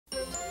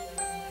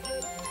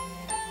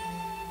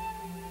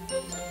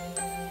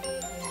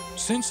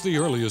Since the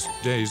earliest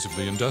days of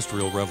the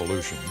Industrial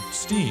Revolution,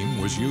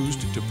 steam was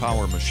used to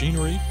power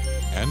machinery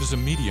and as a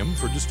medium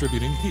for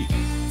distributing heat.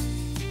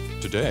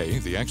 Today,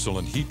 the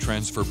excellent heat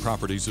transfer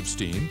properties of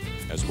steam,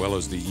 as well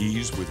as the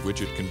ease with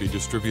which it can be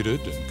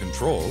distributed and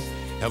controlled,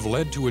 have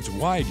led to its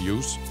wide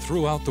use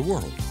throughout the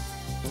world.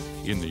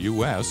 In the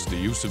U.S., the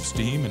use of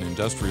steam in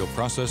industrial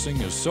processing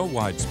is so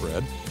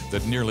widespread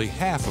that nearly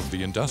half of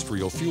the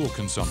industrial fuel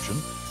consumption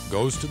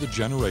goes to the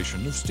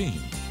generation of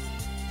steam.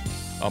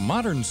 A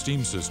modern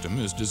steam system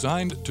is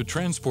designed to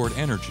transport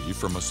energy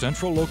from a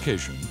central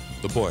location,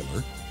 the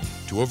boiler,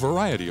 to a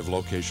variety of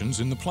locations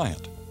in the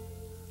plant.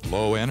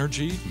 Low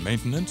energy,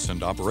 maintenance,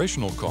 and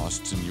operational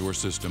costs in your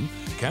system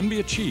can be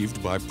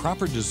achieved by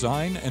proper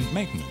design and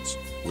maintenance,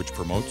 which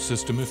promotes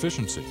system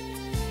efficiency.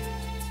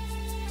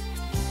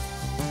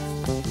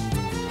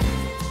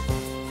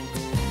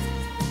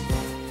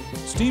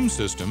 Steam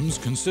systems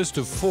consist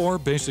of four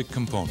basic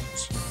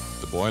components: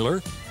 the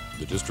boiler,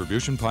 the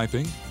distribution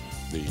piping,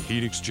 the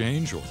heat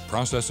exchange or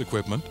process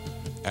equipment,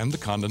 and the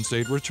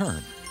condensate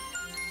return.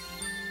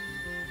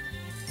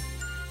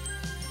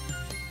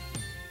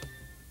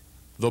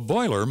 The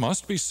boiler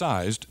must be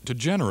sized to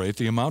generate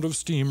the amount of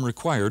steam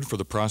required for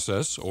the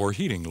process or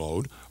heating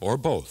load, or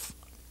both.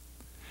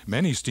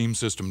 Many steam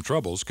system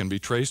troubles can be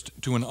traced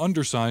to an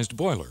undersized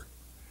boiler.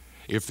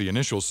 If the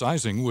initial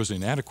sizing was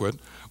inadequate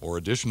or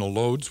additional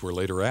loads were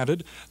later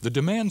added, the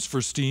demands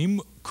for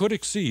steam could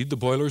exceed the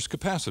boiler's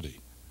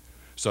capacity.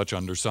 Such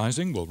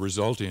undersizing will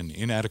result in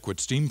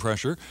inadequate steam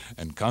pressure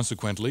and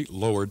consequently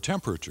lowered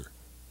temperature.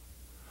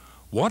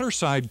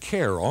 Waterside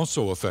care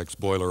also affects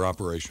boiler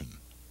operation.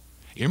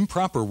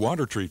 Improper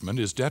water treatment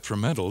is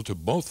detrimental to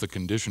both the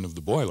condition of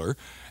the boiler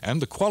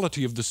and the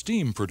quality of the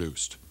steam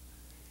produced.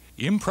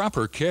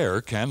 Improper care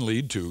can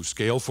lead to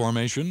scale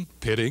formation,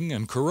 pitting,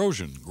 and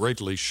corrosion,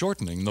 greatly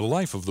shortening the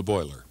life of the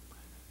boiler.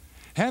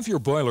 Have your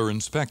boiler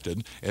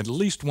inspected at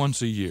least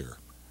once a year.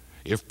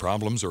 If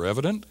problems are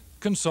evident,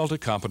 consult a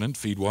competent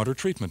feedwater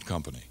treatment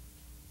company.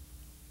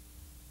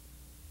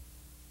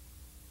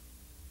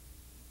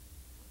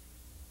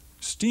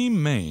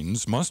 Steam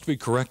mains must be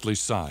correctly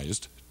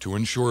sized to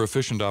ensure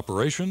efficient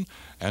operation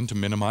and to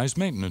minimize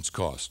maintenance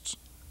costs.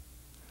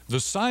 The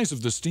size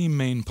of the steam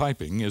main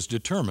piping is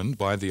determined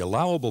by the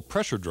allowable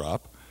pressure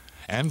drop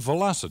and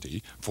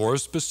velocity for a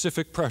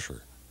specific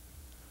pressure.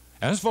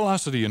 As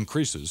velocity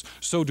increases,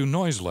 so do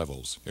noise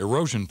levels,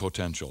 erosion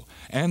potential,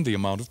 and the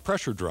amount of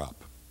pressure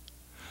drop.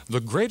 The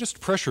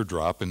greatest pressure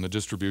drop in the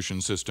distribution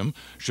system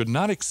should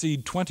not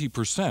exceed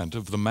 20%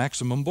 of the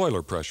maximum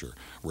boiler pressure,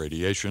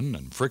 radiation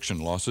and friction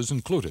losses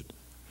included.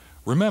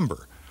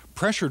 Remember,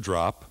 pressure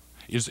drop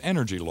is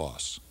energy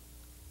loss.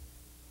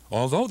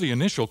 Although the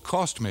initial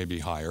cost may be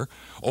higher,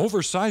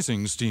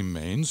 oversizing steam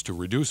mains to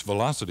reduce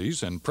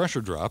velocities and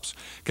pressure drops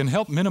can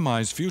help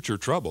minimize future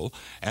trouble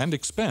and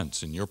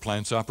expense in your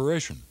plant's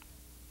operation.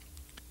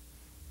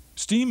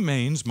 Steam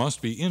mains must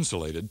be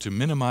insulated to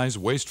minimize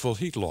wasteful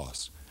heat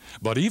loss.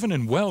 But even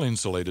in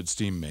well-insulated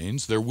steam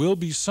mains, there will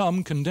be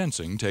some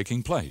condensing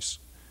taking place.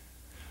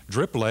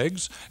 Drip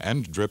legs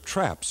and drip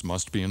traps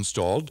must be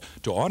installed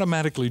to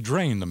automatically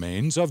drain the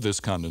mains of this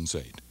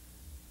condensate.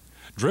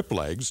 Drip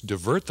legs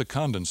divert the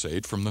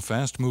condensate from the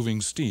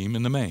fast-moving steam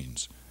in the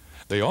mains.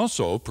 They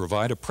also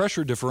provide a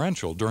pressure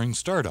differential during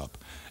startup,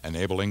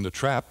 enabling the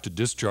trap to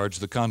discharge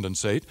the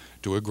condensate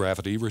to a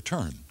gravity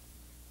return.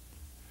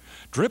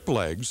 Drip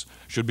legs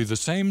should be the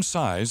same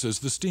size as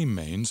the steam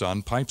mains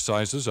on pipe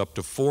sizes up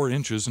to 4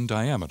 inches in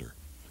diameter.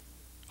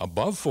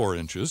 Above 4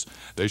 inches,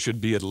 they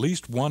should be at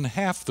least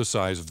 1/2 the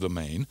size of the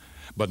main,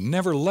 but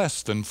never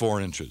less than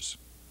 4 inches.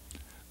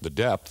 The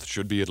depth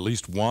should be at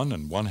least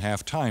 1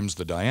 1/2 times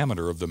the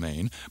diameter of the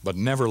main, but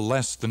never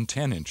less than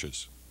 10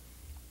 inches.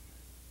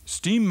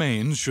 Steam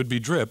mains should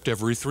be dripped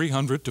every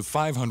 300 to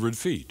 500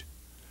 feet.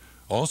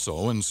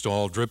 Also,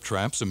 install drip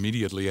traps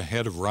immediately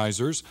ahead of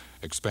risers,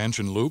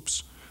 expansion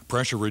loops,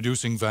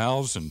 pressure-reducing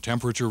valves and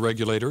temperature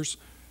regulators,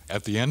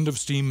 at the end of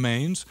steam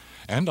mains,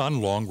 and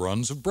on long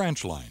runs of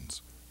branch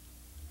lines.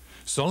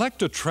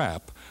 Select a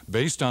trap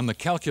based on the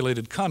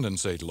calculated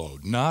condensate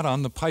load, not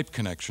on the pipe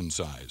connection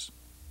size.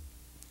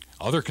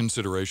 Other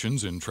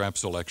considerations in trap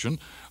selection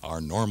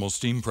are normal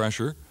steam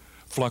pressure,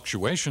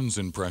 fluctuations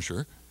in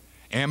pressure,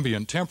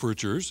 ambient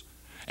temperatures,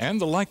 and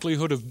the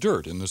likelihood of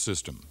dirt in the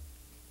system.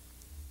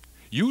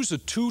 Use a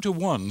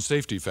 2-to-1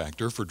 safety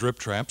factor for drip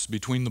traps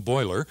between the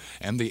boiler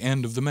and the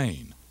end of the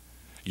main.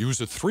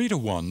 Use a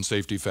 3-to-1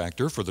 safety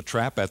factor for the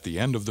trap at the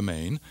end of the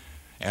main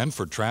and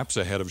for traps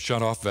ahead of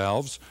shutoff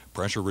valves,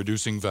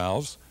 pressure-reducing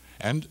valves,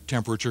 and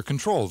temperature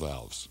control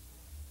valves.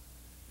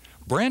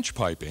 Branch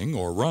piping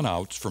or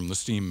runouts from the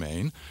steam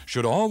main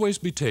should always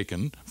be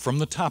taken from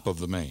the top of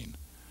the main.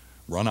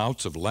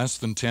 Runouts of less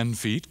than 10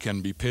 feet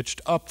can be pitched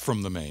up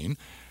from the main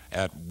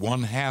at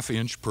 1/2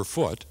 inch per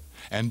foot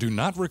and do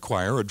not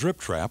require a drip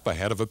trap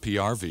ahead of a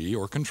PRV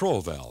or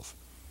control valve.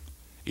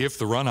 If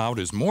the runout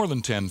is more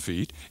than 10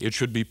 feet, it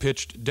should be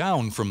pitched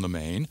down from the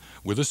main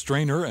with a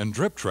strainer and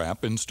drip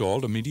trap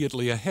installed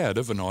immediately ahead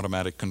of an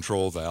automatic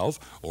control valve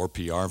or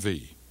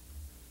PRV.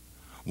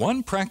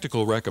 One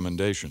practical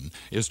recommendation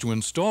is to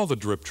install the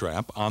drip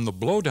trap on the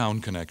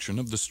blowdown connection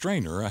of the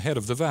strainer ahead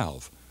of the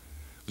valve.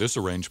 This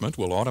arrangement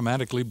will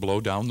automatically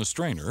blow down the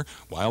strainer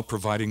while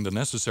providing the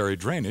necessary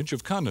drainage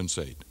of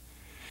condensate.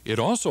 It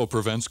also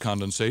prevents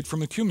condensate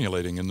from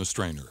accumulating in the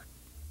strainer.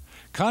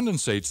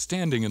 Condensate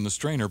standing in the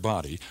strainer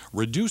body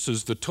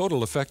reduces the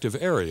total effective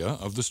area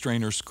of the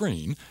strainer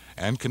screen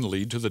and can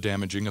lead to the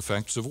damaging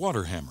effects of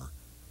water hammer.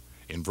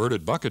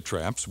 Inverted bucket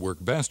traps work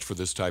best for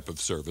this type of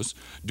service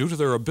due to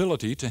their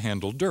ability to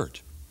handle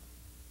dirt.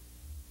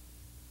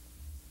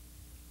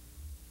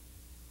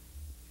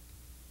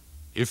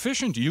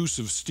 Efficient use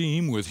of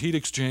steam with heat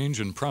exchange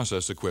and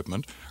process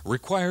equipment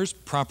requires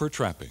proper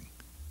trapping.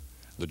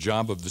 The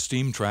job of the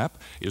steam trap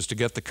is to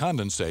get the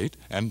condensate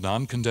and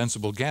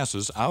non-condensable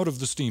gases out of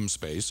the steam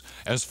space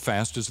as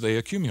fast as they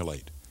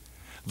accumulate.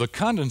 The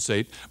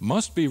condensate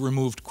must be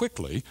removed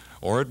quickly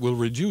or it will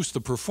reduce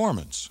the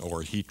performance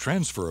or heat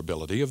transfer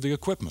ability of the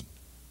equipment.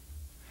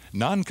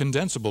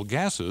 Non-condensable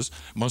gases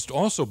must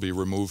also be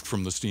removed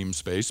from the steam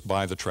space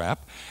by the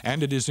trap,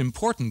 and it is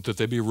important that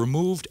they be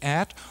removed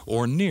at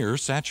or near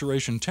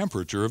saturation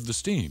temperature of the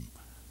steam.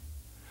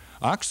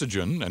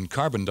 Oxygen and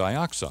carbon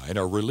dioxide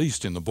are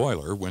released in the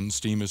boiler when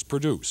steam is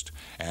produced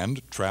and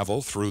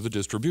travel through the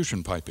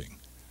distribution piping.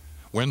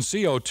 When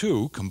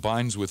CO2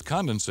 combines with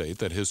condensate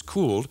that has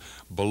cooled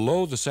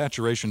below the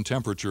saturation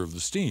temperature of the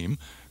steam,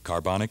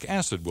 carbonic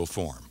acid will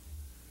form.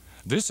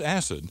 This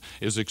acid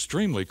is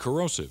extremely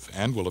corrosive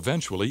and will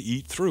eventually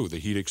eat through the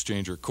heat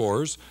exchanger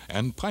cores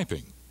and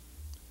piping.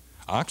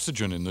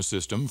 Oxygen in the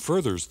system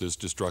furthers this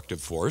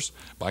destructive force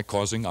by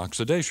causing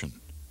oxidation.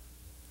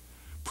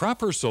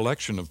 Proper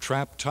selection of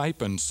trap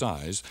type and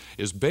size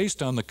is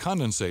based on the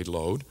condensate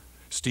load,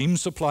 steam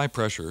supply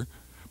pressure,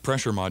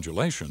 pressure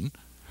modulation,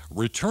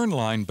 return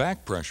line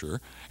back pressure,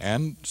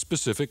 and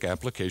specific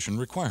application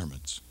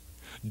requirements.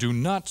 Do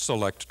not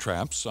select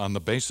traps on the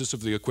basis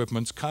of the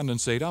equipment's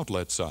condensate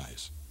outlet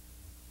size.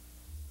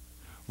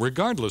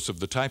 Regardless of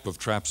the type of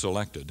trap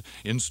selected,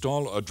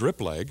 install a drip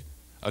leg,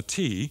 a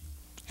T,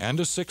 and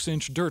a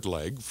 6-inch dirt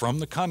leg from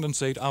the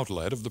condensate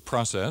outlet of the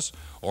process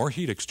or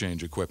heat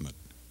exchange equipment.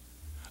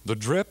 The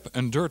drip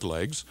and dirt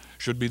legs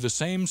should be the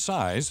same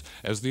size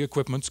as the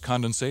equipment's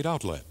condensate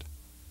outlet.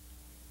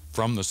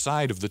 From the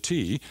side of the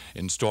T,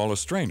 install a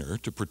strainer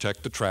to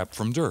protect the trap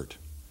from dirt.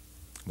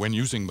 When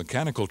using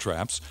mechanical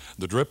traps,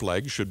 the drip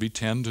leg should be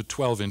 10 to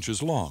 12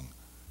 inches long.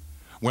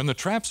 When the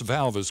trap's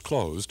valve is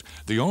closed,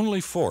 the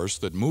only force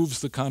that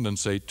moves the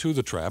condensate to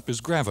the trap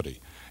is gravity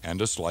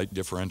and a slight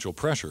differential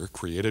pressure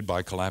created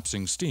by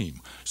collapsing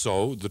steam,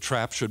 so the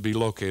trap should be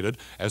located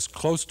as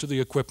close to the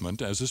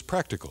equipment as is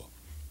practical.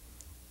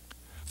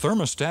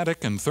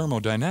 Thermostatic and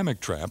thermodynamic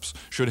traps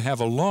should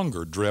have a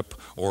longer drip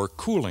or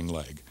cooling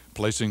leg,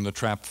 placing the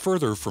trap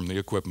further from the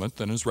equipment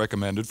than is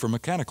recommended for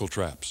mechanical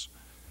traps.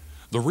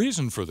 The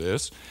reason for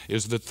this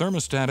is that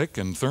thermostatic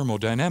and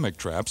thermodynamic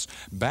traps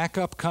back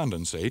up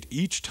condensate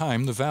each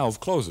time the valve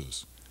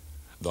closes.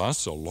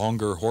 Thus, a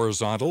longer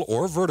horizontal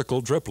or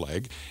vertical drip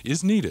leg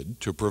is needed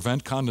to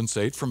prevent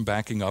condensate from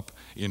backing up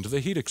into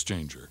the heat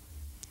exchanger.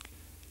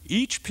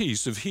 Each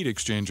piece of heat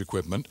exchange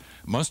equipment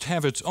must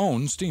have its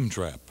own steam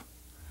trap.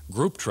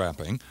 Group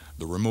trapping,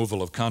 the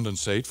removal of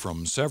condensate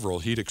from several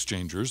heat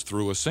exchangers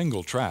through a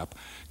single trap,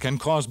 can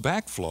cause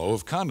backflow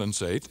of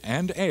condensate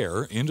and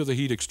air into the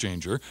heat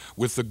exchanger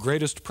with the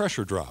greatest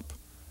pressure drop.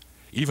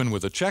 Even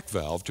with a check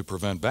valve to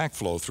prevent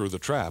backflow through the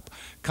trap,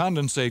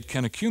 condensate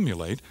can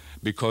accumulate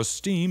because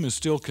steam is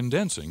still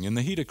condensing in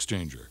the heat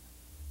exchanger.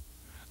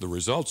 The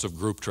results of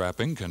group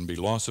trapping can be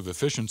loss of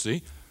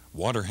efficiency,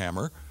 water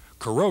hammer,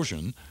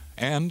 corrosion,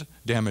 and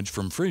damage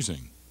from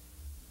freezing.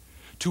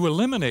 To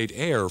eliminate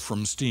air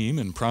from steam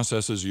in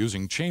processes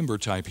using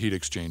chamber-type heat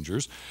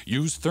exchangers,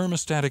 use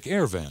thermostatic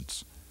air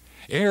vents.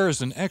 Air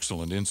is an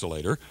excellent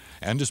insulator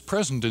and is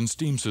present in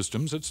steam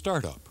systems at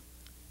startup.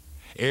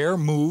 Air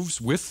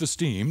moves with the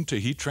steam to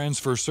heat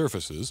transfer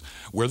surfaces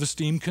where the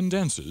steam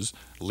condenses,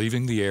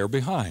 leaving the air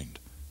behind.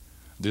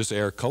 This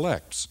air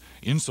collects,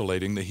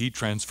 insulating the heat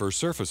transfer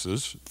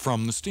surfaces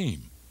from the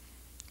steam.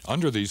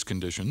 Under these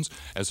conditions,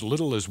 as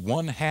little as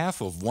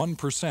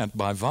 0.5%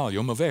 by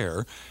volume of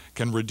air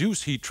can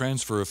reduce heat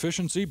transfer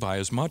efficiency by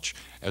as much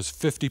as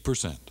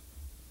 50%.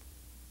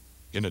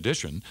 In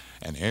addition,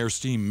 an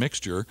air-steam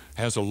mixture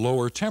has a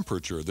lower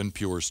temperature than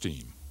pure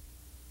steam.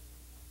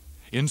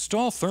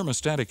 Install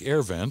thermostatic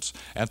air vents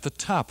at the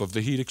top of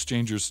the heat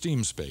exchanger's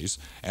steam space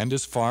and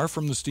as far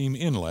from the steam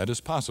inlet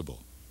as possible.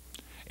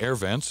 Air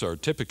vents are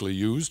typically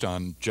used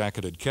on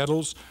jacketed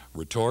kettles,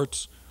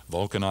 retorts,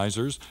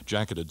 vulcanizers,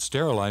 jacketed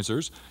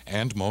sterilizers,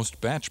 and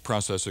most batch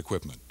process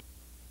equipment.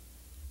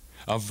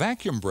 A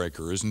vacuum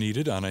breaker is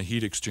needed on a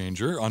heat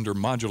exchanger under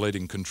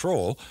modulating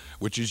control,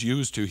 which is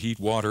used to heat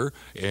water,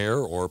 air,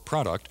 or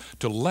product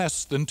to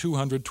less than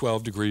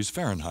 212 degrees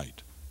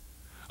Fahrenheit.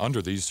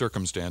 Under these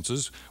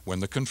circumstances, when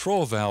the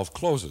control valve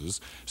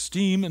closes,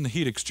 steam in the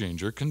heat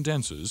exchanger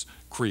condenses,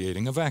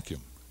 creating a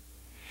vacuum.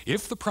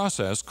 If the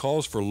process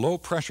calls for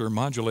low-pressure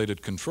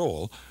modulated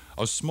control,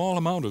 A small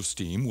amount of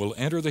steam will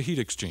enter the heat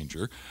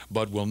exchanger,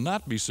 but will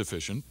not be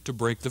sufficient to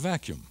break the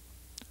vacuum.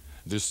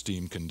 This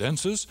steam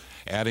condenses,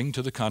 adding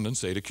to the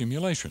condensate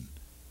accumulation.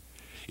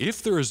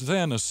 If there is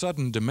then a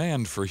sudden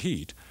demand for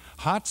heat,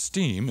 hot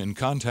steam in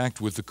contact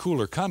with the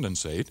cooler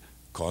condensate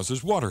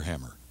causes water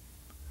hammer.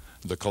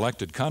 The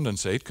collected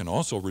condensate can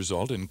also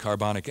result in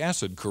carbonic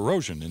acid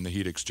corrosion in the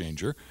heat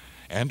exchanger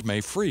and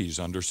may freeze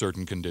under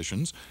certain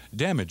conditions,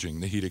 damaging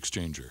the heat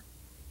exchanger.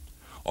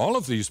 All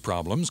of these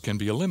problems can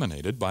be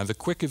eliminated by the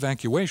quick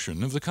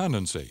evacuation of the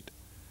condensate.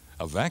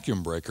 A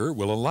vacuum breaker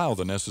will allow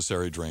the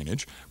necessary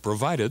drainage,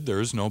 provided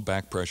there is no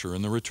back pressure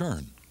in the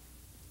return.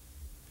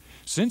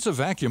 Since a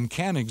vacuum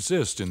can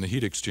exist in the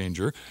heat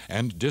exchanger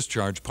and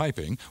discharge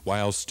piping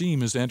while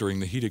steam is entering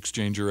the heat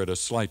exchanger at a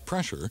slight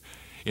pressure,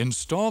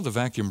 install the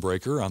vacuum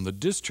breaker on the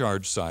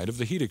discharge side of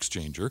the heat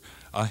exchanger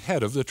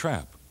ahead of the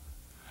trap.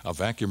 A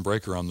vacuum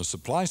breaker on the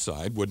supply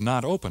side would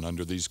not open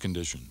under these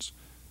conditions.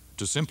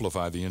 To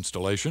simplify the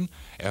installation,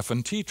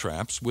 F&T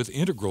traps with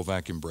integral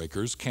vacuum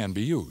breakers can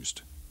be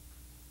used.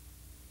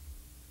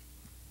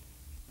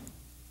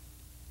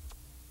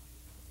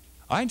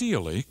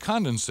 Ideally,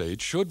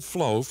 condensate should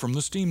flow from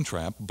the steam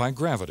trap by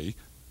gravity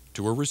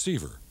to a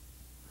receiver.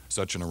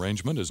 Such an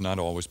arrangement is not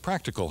always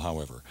practical,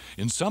 however.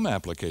 In some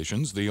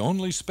applications, the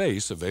only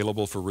space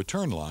available for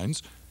return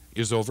lines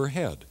is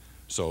overhead,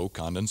 so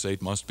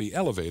condensate must be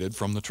elevated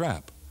from the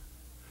trap.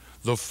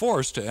 The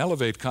force to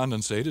elevate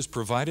condensate is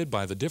provided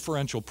by the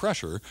differential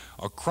pressure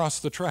across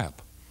the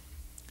trap.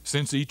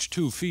 Since each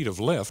 2 feet of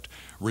lift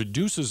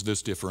reduces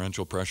this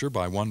differential pressure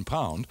by 1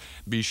 pound,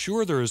 be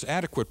sure there is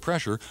adequate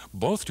pressure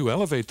both to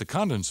elevate the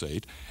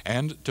condensate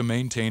and to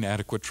maintain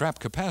adequate trap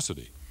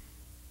capacity.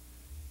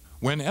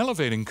 When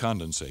elevating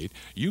condensate,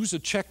 use a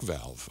check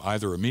valve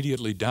either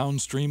immediately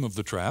downstream of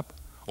the trap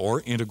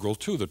or integral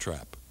to the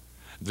trap.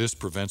 This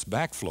prevents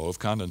backflow of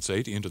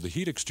condensate into the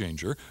heat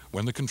exchanger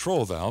when the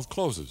control valve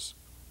closes.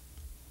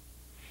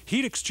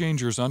 Heat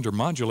exchangers under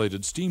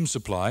modulated steam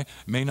supply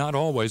may not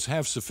always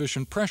have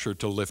sufficient pressure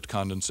to lift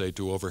condensate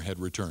to overhead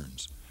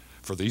returns.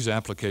 For these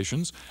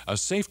applications, a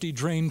safety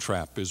drain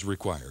trap is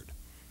required.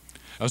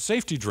 A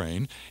safety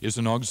drain is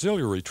an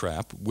auxiliary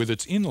trap with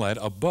its inlet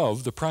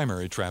above the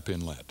primary trap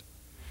inlet.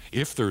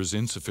 If there is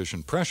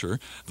insufficient pressure,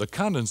 the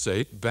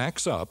condensate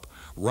backs up,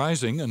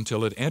 rising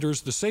until it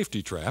enters the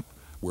safety trap,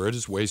 where it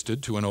is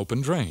wasted to an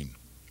open drain.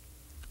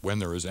 When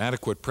there is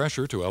adequate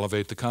pressure to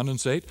elevate the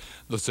condensate,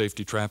 the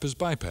safety trap is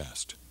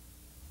bypassed.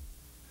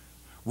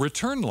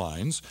 Return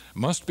lines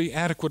must be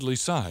adequately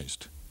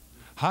sized.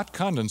 Hot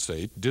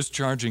condensate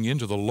discharging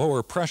into the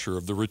lower pressure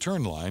of the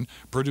return line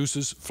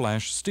produces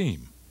flash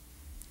steam.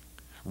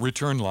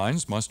 Return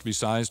lines must be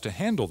sized to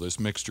handle this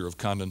mixture of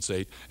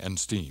condensate and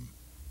steam.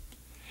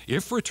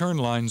 If return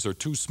lines are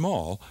too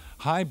small,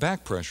 high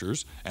back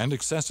pressures and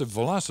excessive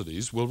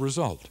velocities will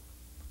result.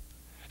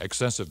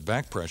 Excessive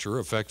back pressure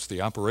affects the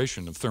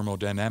operation of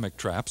thermodynamic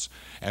traps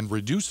and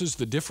reduces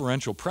the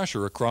differential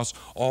pressure across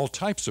all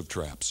types of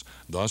traps,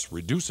 thus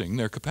reducing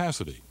their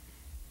capacity.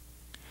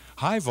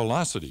 High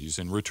velocities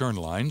in return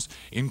lines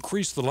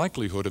increase the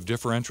likelihood of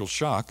differential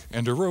shock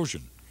and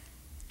erosion.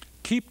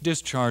 Keep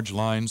discharge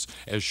lines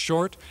as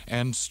short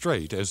and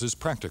straight as is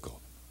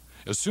practical.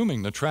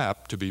 Assuming the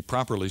trap to be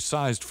properly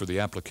sized for the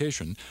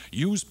application,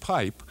 use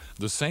pipe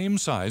the same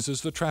size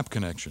as the trap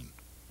connection.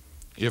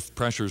 If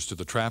pressures to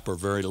the trap are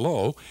very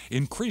low,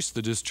 increase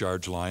the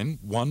discharge line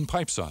 1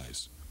 pipe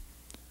size.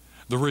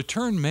 The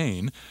return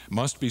main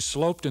must be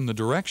sloped in the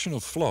direction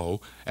of flow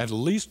at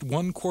least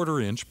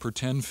 1/4 inch per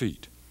 10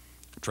 feet.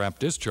 Trap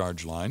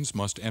discharge lines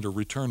must enter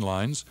return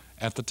lines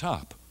at the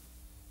top.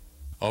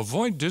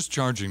 Avoid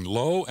discharging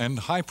low and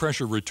high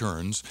pressure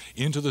returns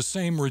into the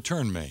same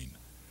return main.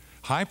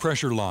 High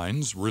pressure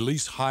lines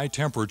release high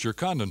temperature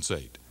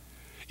condensate.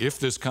 If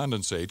this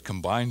condensate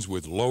combines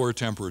with lower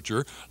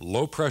temperature,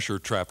 low pressure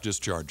trap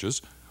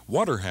discharges,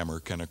 water hammer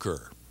can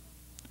occur.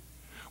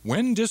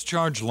 When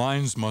discharge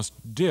lines must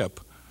dip,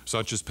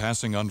 such as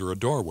passing under a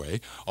doorway,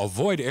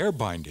 avoid air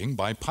binding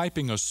by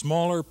piping a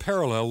smaller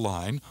parallel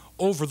line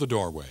over the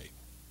doorway.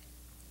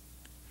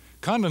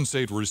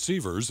 Condensate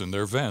receivers and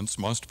their vents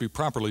must be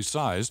properly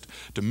sized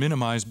to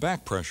minimize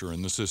back pressure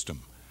in the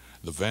system.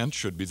 The vent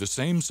should be the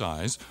same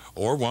size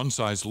or 1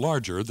 size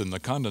larger than the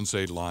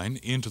condensate line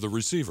into the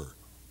receiver.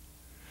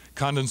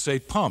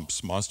 Condensate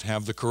pumps must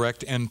have the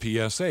correct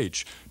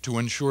NPSH to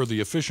ensure the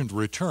efficient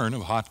return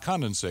of hot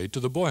condensate to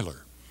the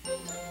boiler.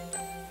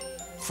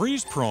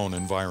 Freeze-prone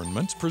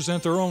environments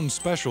present their own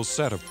special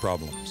set of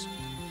problems.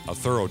 A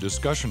thorough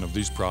discussion of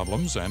these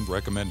problems and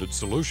recommended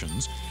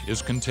solutions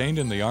is contained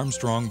in the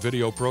Armstrong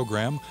video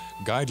program,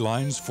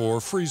 Guidelines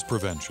for Freeze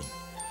Prevention.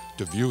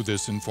 To view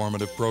this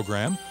informative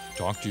program,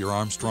 talk to your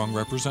Armstrong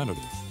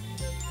representative.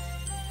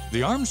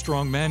 The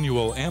Armstrong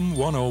Manual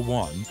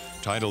M101,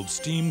 titled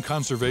Steam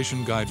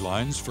Conservation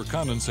Guidelines for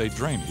Condensate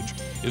Drainage,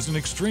 is an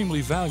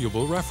extremely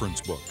valuable reference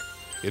book.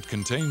 It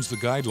contains the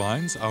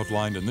guidelines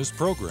outlined in this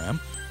program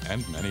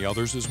and many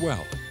others as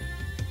well.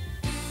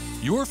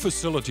 Your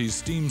facility's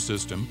steam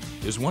system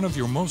is one of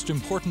your most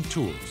important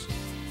tools.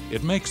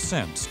 it makes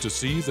sense to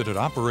see that it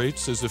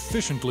operates as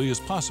efficiently as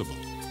possible.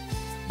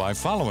 By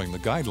following the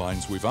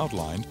guidelines we've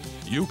outlined,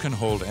 you can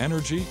hold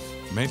energy,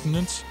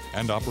 maintenance,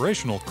 and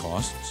operational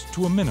costs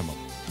to a minimum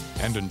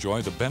and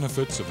enjoy the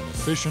benefits of an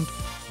efficient,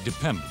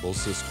 dependable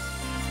system.